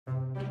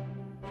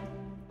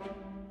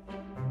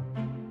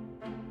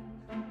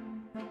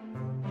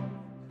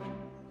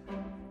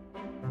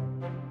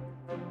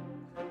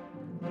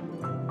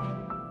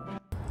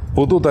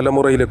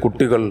പുതുതലമുറയിലെ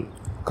കുട്ടികൾ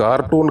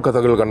കാർട്ടൂൺ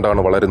കഥകൾ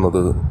കണ്ടാണ്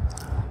വളരുന്നത്.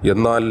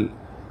 എന്നാൽ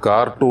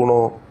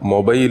കാർട്ടൂണോ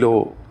മൊബൈലോ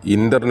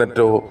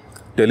ഇൻ്റർനെറ്റോ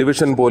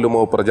ടെലിവിഷൻ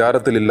പോലുമോ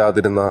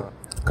പ്രചാരത്തിലില്ലാതിരുന്ന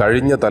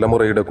കഴിഞ്ഞ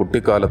തലമുറയുടെ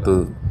കുട്ടിക്കാലത്ത്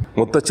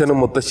മുത്തച്ഛനും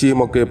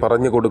മുത്തശ്ശിയുമൊക്കെ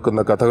പറഞ്ഞു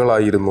കൊടുക്കുന്ന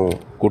കഥകളായിരുന്നു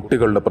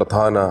കുട്ടികളുടെ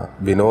പ്രധാന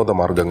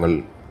വിനോദമാർഗങ്ങൾ.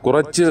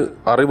 കുറച്ച്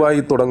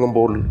അറിവായി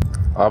തുടങ്ങുമ്പോൾ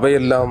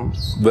അവയെല്ലാം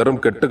വെറും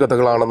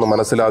കെട്ടുകഥകളാണെന്ന്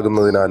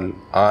മനസ്സിലാകുന്നതിനാൽ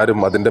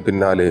ആരും അതിൻ്റെ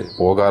പിന്നാലെ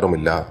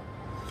പോകാറുമില്ല.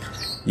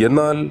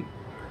 എന്നാൽ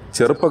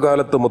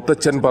ചെറുപ്പകാലത്ത്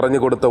മുത്തച്ഛൻ പറഞ്ഞു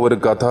കൊടുത്ത ഒരു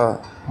കഥ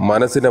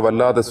മനസ്സിനെ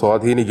വല്ലാതെ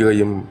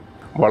സ്വാധീനിക്കുകയും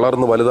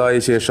വളർന്നു വലുതായ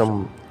ശേഷം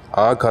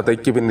ആ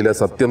കഥയ്ക്ക് പിന്നിലെ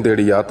സത്യം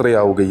തേടി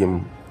യാത്രയാവുകയും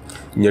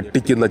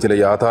ഞെട്ടിക്കുന്ന ചില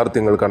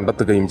യാഥാർത്ഥ്യങ്ങൾ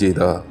കണ്ടെത്തുകയും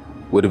ചെയ്ത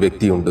ഒരു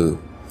വ്യക്തിയുണ്ട്.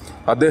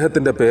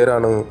 അദ്ദേഹത്തിൻ്റെ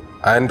പേരാണ്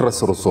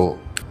ആൻഡ്രസ് റുസോ.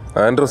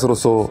 ആൻഡ്രസ്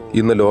റുസോ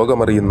ഇന്ന്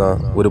ലോകമറിയുന്ന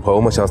ഒരു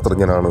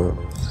ഭൗമശാസ്ത്രജ്ഞനാണ്.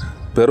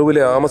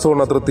 പെറുവിലെ ആമസോൺ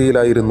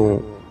അതിർത്തിയിലായിരുന്നു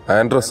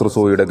ആൻഡ്രസ്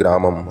റുസോയുടെ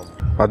ഗ്രാമം.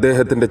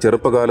 അദ്ദേഹത്തിൻ്റെ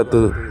ചെറുപ്പകാലത്ത്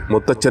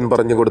മുത്തച്ഛൻ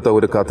പറഞ്ഞു കൊടുത്ത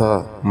ഒരു കഥ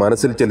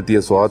മനസ്സിൽ ചെലുത്തിയ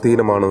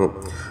സ്വാധീനമാണ്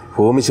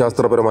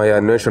ഭൂമിശാസ്ത്രപരമായ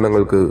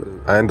അന്വേഷണങ്ങൾക്ക്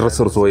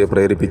ആൻഡ്രസ് റുസോയെ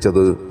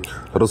പ്രേരിപ്പിച്ചത്.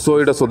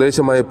 റുസോയുടെ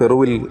സ്വദേശമായ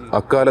പെറുവിൽ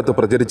അക്കാലത്ത്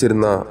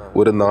പ്രചരിച്ചിരുന്ന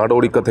ഒരു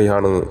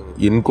നാടോടിക്കഥയാണ്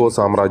ഇൻകോ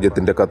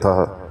സാമ്രാജ്യത്തിൻ്റെ കഥ.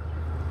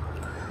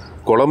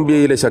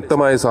 കൊളംബിയയിലെ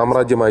ശക്തമായ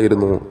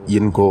സാമ്രാജ്യമായിരുന്നു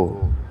ഇൻകോ.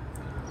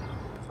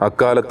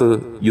 അക്കാലത്ത്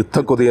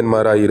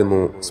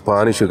യുദ്ധക്കൊതിയന്മാരായിരുന്നു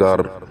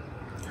സ്പാനിഷുകാർ.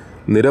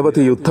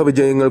 നിരവധി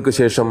യുദ്ധവിജയങ്ങൾക്ക്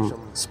ശേഷം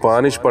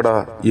സ്പാനിഷ് പട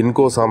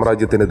ഇൻകോ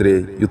സാമ്രാജ്യത്തിനെതിരെ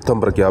യുദ്ധം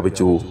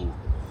പ്രഖ്യാപിച്ചു.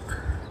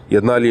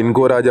 എന്നാൽ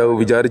ഇൻകോ രാജാവ്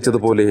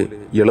വിചാരിച്ചതുപോലെ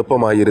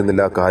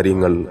എളുപ്പമായിരുന്നില്ല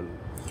കാര്യങ്ങൾ.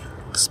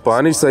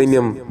 സ്പാനിഷ്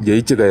സൈന്യം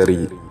ജയിച്ചു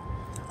കയറി.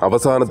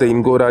 അവസാനത്തെ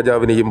ഇൻകോ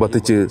രാജാവിനെയും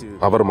വധിച്ച്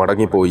അവർ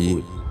മടങ്ങിപ്പോയി.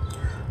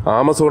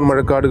 ആമസോൺ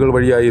മഴക്കാടുകൾ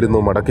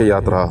വഴിയായിരുന്നു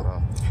മടക്കയാത്ര.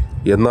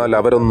 എന്നാൽ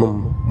അവരൊന്നും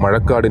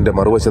മഴക്കാടിൻ്റെ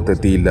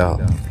മറുവശത്തെത്തിയില്ല.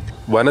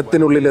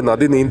 വനത്തിനുള്ളിലെ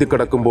നദി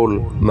നീന്തിക്കടക്കുമ്പോൾ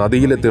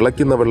നദിയിലെ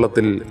തിളയ്ക്കുന്ന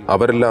വെള്ളത്തിൽ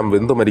അവരെല്ലാം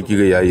വെന്തു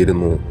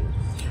മരിക്കുകയായിരുന്നു.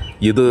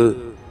 ഇത്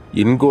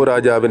ഇൻകോ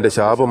രാജാവിൻ്റെ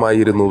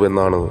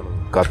ശാപമായിരുന്നുവെന്നാണ്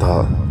കഥ.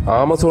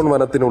 ആമസോൺ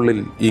വനത്തിനുള്ളിൽ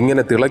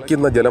ഇങ്ങനെ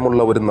തിളയ്ക്കുന്ന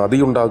ജലമുള്ള ഒരു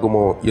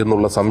നദിയുണ്ടാകുമോ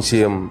എന്നുള്ള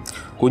സംശയം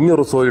കുഞ്ഞു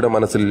റുസോയുടെ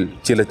മനസ്സിൽ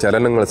ചില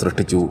ചലനങ്ങൾ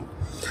സൃഷ്ടിച്ചു.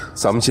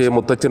 സംശയം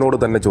മുത്തച്ഛനോട്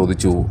തന്നെ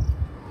ചോദിച്ചു.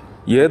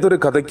 ഏതൊരു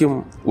കഥയ്ക്കും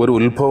ഒരു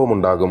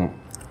ഉത്ഭവമുണ്ടാകും.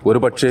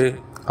 ഒരുപക്ഷെ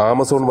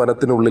ആമസോൺ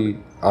വനത്തിനുള്ളിൽ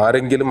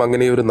ആരെങ്കിലും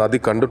അങ്ങനെയൊരു നദി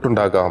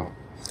കണ്ടിട്ടുണ്ടാകാം.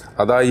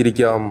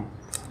 അതായിരിക്കാം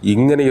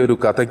ഇങ്ങനെയൊരു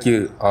കഥയ്ക്ക്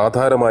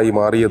ആധാരമായി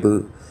മാറിയത്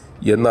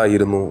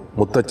എന്നായിരുന്നു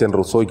മുത്തച്ഛൻ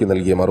റുസോയ്ക്ക്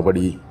നൽകിയ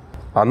മറുപടി.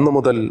 അന്നു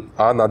മുതൽ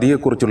ആ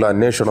നദിയെക്കുറിച്ചുള്ള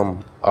അന്വേഷണം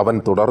അവൻ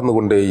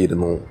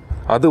തുടർന്നുകൊണ്ടേയിരുന്നു.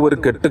 അത് ഒരു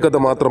കെട്ടുകഥ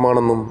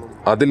മാത്രമാണെന്നും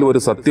അതിൽ ഒരു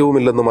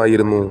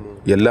സത്യവുമില്ലെന്നുമായിരുന്നു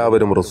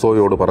എല്ലാവരും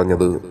റുസോയോട്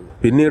പറഞ്ഞത്.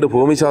 പിന്നീട്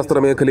ഭൂമിശാസ്ത്ര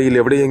മേഖലയിൽ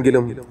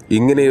എവിടെയെങ്കിലും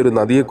ഇങ്ങനെയൊരു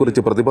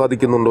നദിയെക്കുറിച്ച്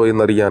പ്രതിപാദിക്കുന്നുണ്ടോ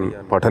എന്നറിയാൻ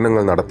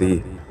പഠനങ്ങൾ നടത്തി.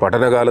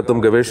 പഠനകാലത്തും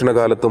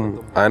ഗവേഷണകാലത്തും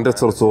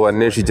ആൻഡ്രസ് റുസോ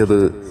അന്വേഷിച്ചത്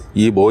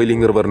ഈ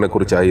ബോയിലിംഗ് റിവറിനെ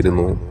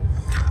കുറിച്ചായിരുന്നു.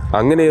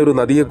 അങ്ങനെയൊരു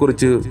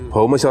നദിയെക്കുറിച്ച്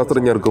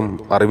ഭൗമശാസ്ത്രജ്ഞർക്കും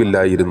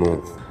അറിവില്ലായിരുന്നു.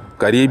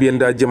 കരീബിയൻ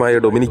രാജ്യമായ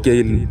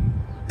ഡൊമിനിക്കയിൽ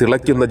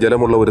തിളയ്ക്കുന്ന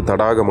ജലമുള്ള ഒരു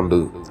തടാകമുണ്ട്.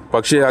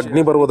 പക്ഷേ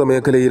അഗ്നിപർവ്വത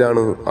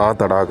മേഖലയിലാണ് ആ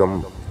തടാകം.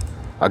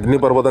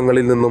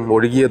 അഗ്നിപർവ്വതങ്ങളിൽ നിന്നും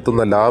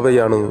ഒഴുകിയെത്തുന്ന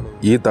ലാവയാണ്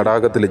ഈ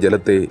തടാകത്തിലെ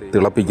ജലത്തെ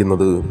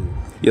തിളപ്പിക്കുന്നത്.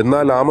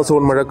 എന്നാൽ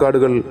ആമസോൺ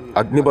മഴക്കാടുകൾ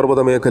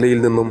അഗ്നിപർവ്വത മേഖലയിൽ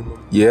നിന്നും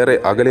ഏറെ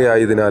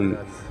അകലെയായതിനാൽ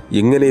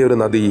ഇങ്ങനെയൊരു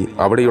നദി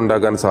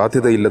അവിടെയുണ്ടാകാൻ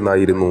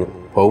സാധ്യതയില്ലെന്നായിരുന്നു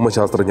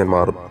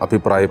ഭൗമശാസ്ത്രജ്ഞന്മാർ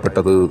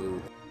അഭിപ്രായപ്പെട്ടത്.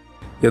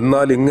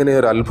 എന്നാൽ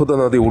ഇങ്ങനെയൊരു അത്ഭുത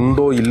നദി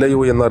ഉണ്ടോ ഇല്ലയോ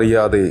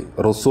എന്നറിയാതെ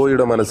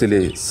റുസോയുടെ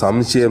മനസ്സിലെ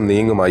സംശയം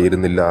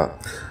നീങ്ങുമായിരുന്നില്ല.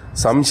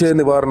 സംശയ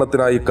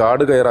നിവാരണത്തിനായി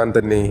കാട് കയറാൻ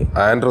തന്നെ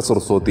ആൻഡ്രസ്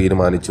റുസോ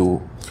തീരുമാനിച്ചു.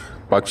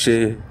 പക്ഷേ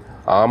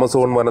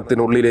ആമസോൺ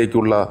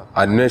വനത്തിനുള്ളിലേക്കുള്ള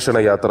അന്വേഷണ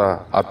യാത്ര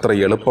അത്ര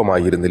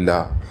എളുപ്പമായിരുന്നില്ല.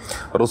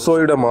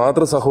 റുസോയുടെ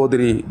മാതൃ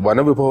സഹോദരി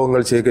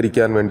വനവിഭവങ്ങൾ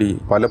ശേഖരിക്കാൻ വേണ്ടി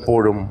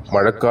പലപ്പോഴും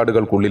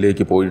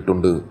മഴക്കാടുകൾക്കുള്ളിലേക്ക്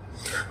പോയിട്ടുണ്ട്.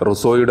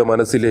 റുസോയുടെ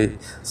മനസ്സിലെ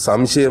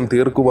സംശയം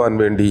തീർക്കുവാൻ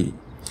വേണ്ടി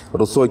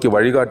റുസോയ്ക്ക്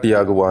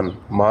വഴികാട്ടിയാകുവാൻ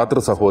മാതൃ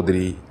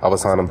സഹോദരി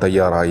അവസാനം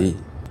തയ്യാറായി.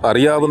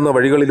 അറിയാവുന്ന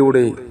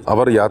വഴികളിലൂടെ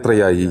അവർ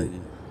യാത്രയായി.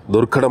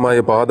 ദുർഘടമായ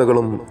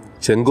പാതകളും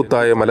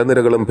ചെങ്കുത്തായ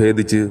മലനിരകളും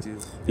ഭേദിച്ച്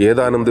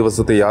ഏതാനും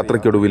ദിവസത്തെ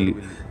യാത്രയ്ക്കൊടുവിൽ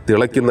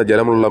തിളയ്ക്കുന്ന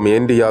ജലമുള്ള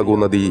മേൻഡിയാഗു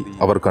നദി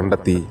അവർ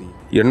കണ്ടെത്തി.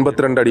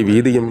 82 അടി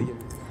വീതിയും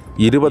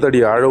 20 അടി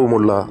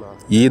ആഴവുമുള്ള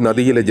ഈ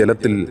നദിയിലെ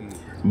ജലത്തിൽ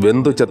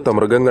വെന്തുചത്ത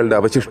മൃഗങ്ങളുടെ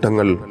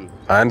അവശിഷ്ടങ്ങൾ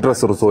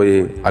ആൻഡ്രസ് റുസോയെ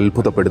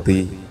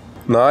അത്ഭുതപ്പെടുത്തി.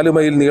 4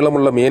 മൈൽ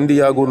നീളമുള്ള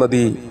മേൻഡിയാഗു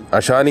നദി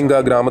അഷാനിങ്ക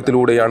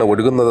ഗ്രാമത്തിലൂടെയാണ്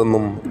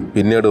ഒഴുകുന്നതെന്നും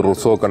പിന്നീട്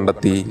റുസോ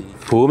കണ്ടെത്തി.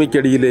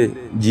 ഭൂമിക്കടിയിലെ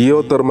ജിയോ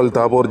തെർമൽ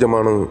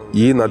താപോർജ്ജമാണ്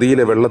ഈ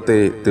നദിയിലെ വെള്ളത്തെ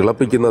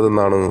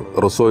തിളപ്പിക്കുന്നതെന്നാണ്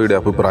റുസോയുടെ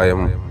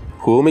അഭിപ്രായം.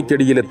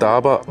 ഭൂമിക്കടിയിലെ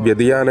താപ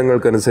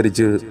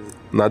വ്യതിയാനങ്ങൾക്കനുസരിച്ച്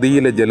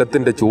നദിയിലെ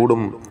ജലത്തിൻ്റെ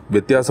ചൂടും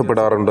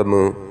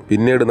വ്യത്യാസപ്പെടാറുണ്ടെന്ന്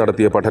പിന്നീട്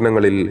നടത്തിയ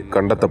പഠനങ്ങളിൽ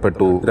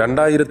കണ്ടെത്തപ്പെട്ടു.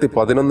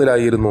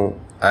 2011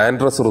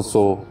 ആൻഡ്രസ്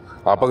റുസോ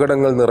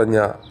അപകടങ്ങൾ നിറഞ്ഞ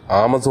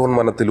ആമസോൺ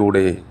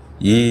വനത്തിലൂടെ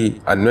ഈ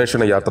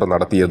അന്വേഷണ യാത്ര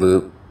നടത്തിയത്.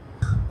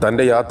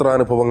 തൻ്റെ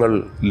യാത്രാനുഭവങ്ങൾ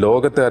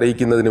ലോകത്തെ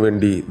അറിയിക്കുന്നതിന്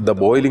വേണ്ടി the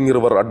boiling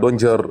river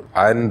adventure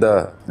and the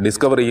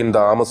discovery in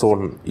the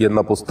Amazon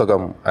എന്ന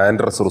പുസ്തകം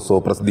ആൻഡ്രസ് റുസോ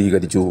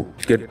പ്രസിദ്ധീകരിച്ചു.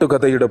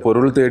 കെട്ടുകഥയുടെ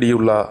പൊരുൾ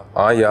തേടിയുള്ള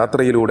ആ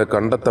യാത്രയിലൂടെ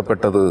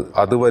കണ്ടെത്തപ്പെട്ടത്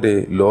അതുവരെ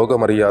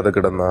ലോകമറിയാതെ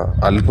കിടന്ന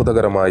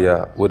അത്ഭുതകരമായ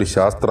ഒരു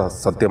ശാസ്ത്ര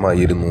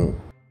സത്യമായിരുന്നു.